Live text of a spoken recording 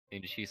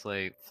And she's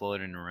like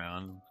floating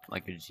around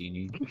like a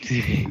genie.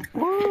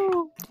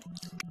 Woo!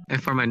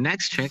 And for my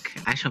next trick,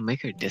 I shall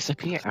make her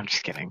disappear. I'm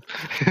just kidding.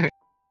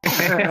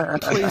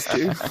 Please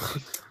do.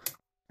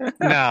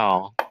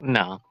 No.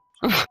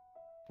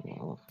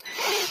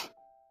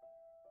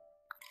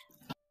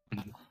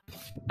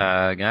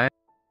 Guys,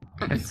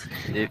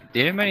 did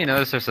anybody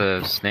notice there's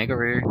a snake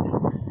over here?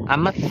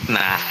 I'm a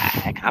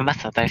snack. I'm a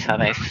snack.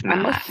 I'm a snack.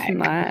 I'm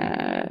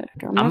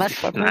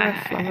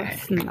a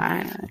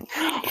snack.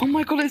 Oh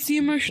my god, it's the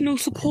emotional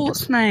support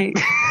snake.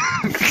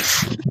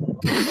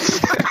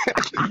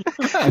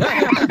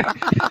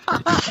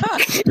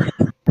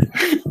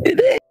 It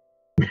is.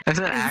 Is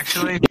it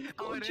actually?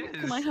 Oh, it is.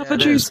 Can I have a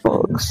juice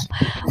box?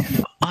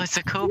 Oh, it's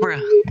a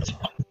cobra.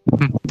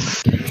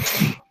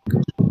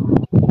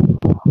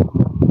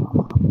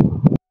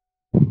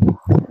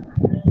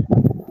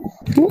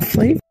 What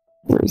flavor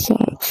is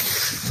that?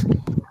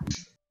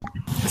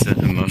 Is it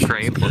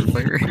emotional support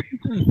flavor?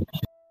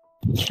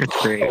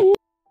 It's great.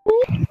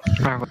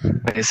 Or,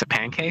 wait, is it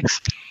pancakes?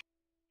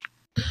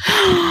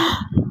 I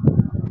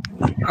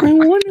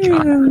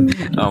wonder.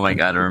 Oh my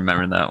god, I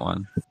remember that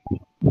one.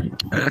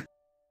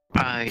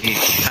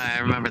 I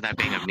remember that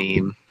being a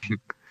meme.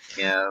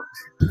 Yeah.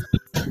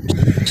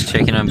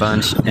 Shaking a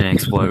bunch and it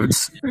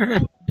explodes. Oh,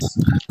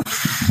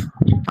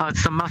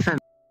 it's the muffin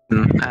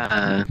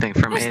thing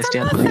from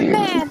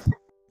ASDM.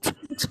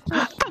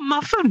 The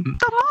muffin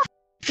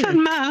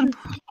man.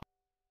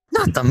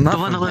 Not the The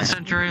muffin one that lives man.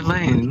 in Drury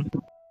Lane.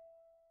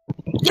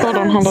 Hold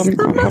on.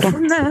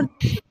 The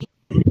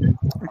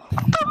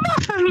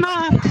muffin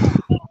man.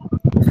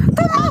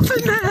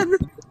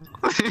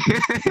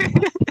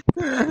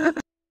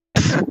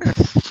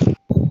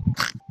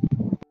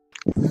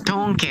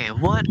 Donkey,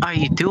 what are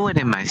you doing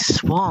in my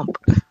swamp?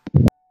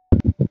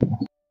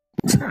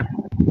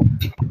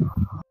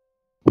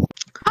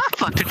 I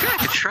fucked a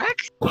dragon,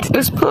 Shrek.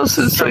 This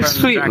person's so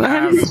sweet,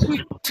 man.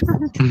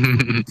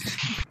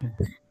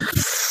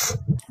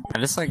 I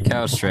just like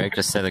how Shrek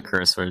just said the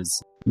curse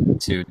words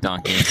to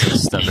Donkey instead of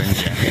stubborn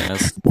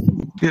jackass.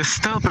 You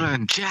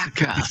stubborn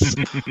jackass.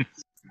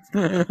 Even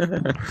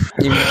though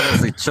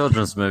it's a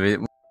children's movie,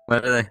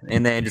 but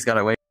and they just got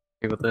away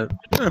with it.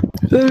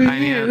 I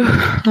knew.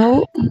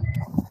 Oh.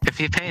 If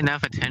you pay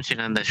enough attention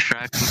in the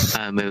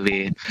Shrek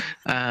movie,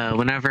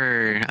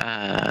 whenever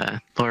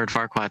Lord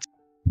Farquaad's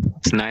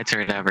knights or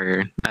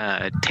whatever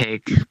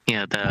take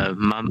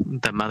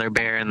the mother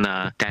bear and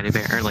the daddy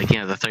bear, or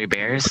the three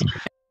bears.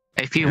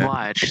 If you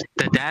watch,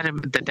 the dad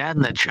and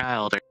the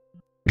child are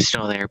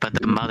still there, but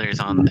the mother's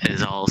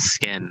is all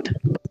skinned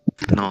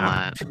and all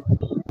that.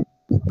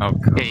 Oh,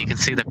 cool. Yeah, you can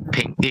see the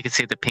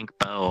pink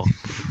bow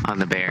on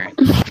the bear.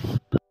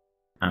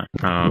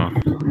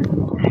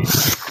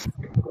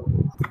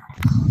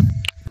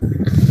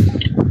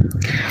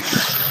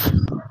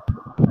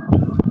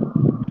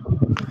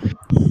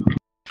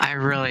 I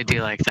really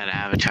do like that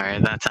avatar.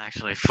 That's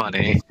actually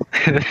funny.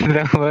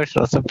 The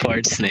emotional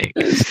support snake.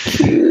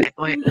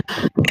 Wait,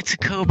 it's a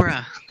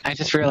cobra. I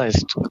just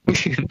realized. Oh,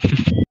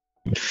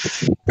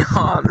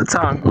 the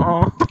tongue.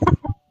 Oh.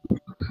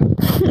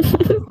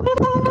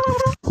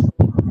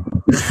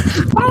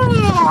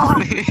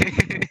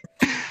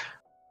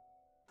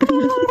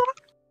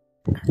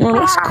 Well,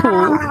 that's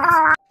cool.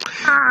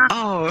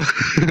 Oh.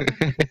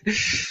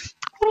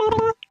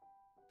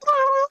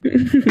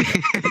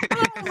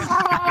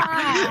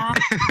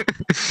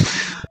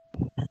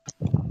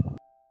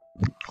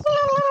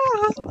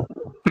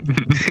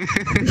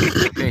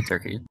 Hey,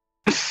 turkey.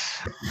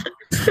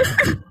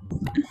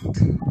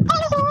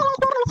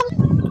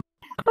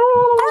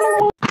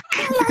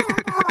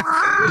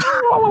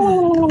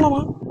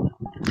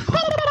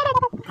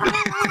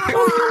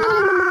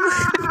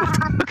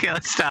 Okay,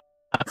 let's stop.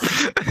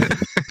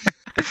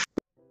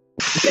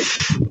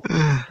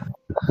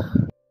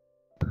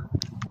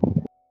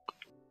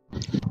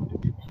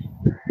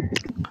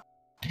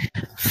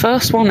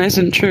 First one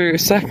isn't true,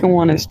 second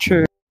one is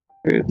true.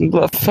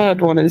 The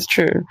third one is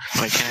true.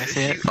 Wait, can I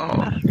see it?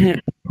 Oh, yeah.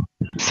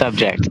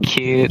 Subject,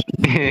 cute.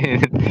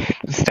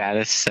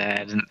 Status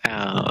sad.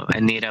 Oh,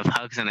 in need of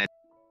hugs and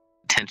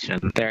attention.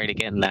 They're already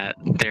getting that.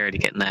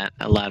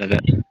 A lot of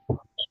it.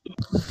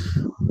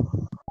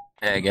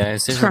 Hey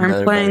guys, there's Sorry, I'm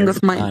another playing butter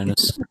with my- behind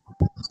us.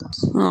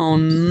 Oh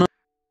no.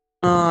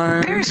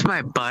 There's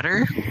my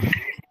butter.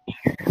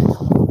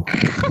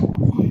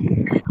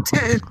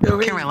 Here,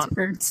 come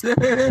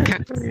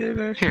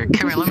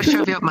here, let me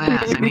shove you up my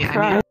ass.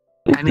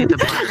 I need the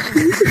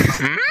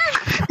butter.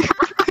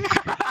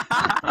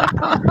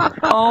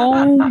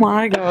 Oh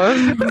my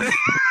god.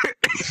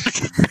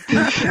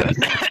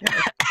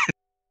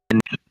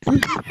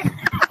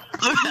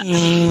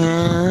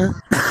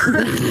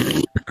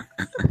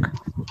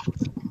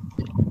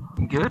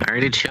 Good. I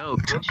already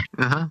choked.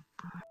 Uh-huh.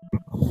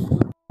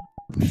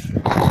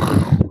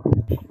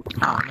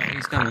 Oh no,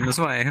 he's coming this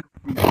way.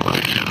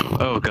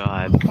 Oh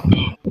god.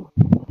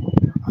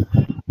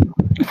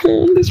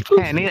 Oh, this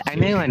Hey, I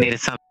knew I needed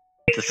something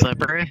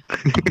slippery.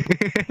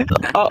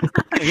 Oh,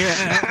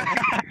 Yeah.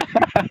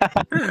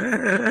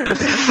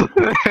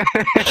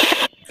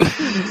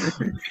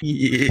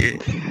 Yeah.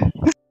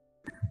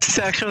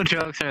 Sexual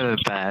jokes are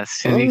the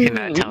best, and you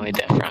cannot tell me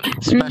different.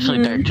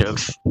 Especially dark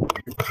jokes.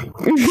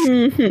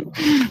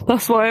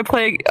 That's why I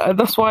play.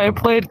 That's why I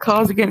played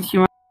Cards Against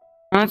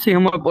Humanity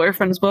on my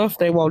boyfriend's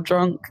birthday while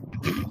drunk.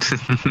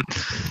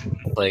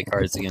 Play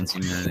Cards Against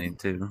Humanity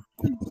too.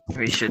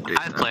 We should do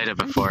I've played it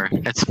before.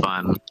 It's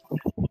fun.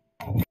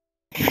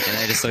 And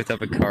I just looked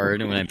up a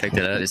card, and when I picked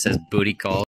it up, it says booty call.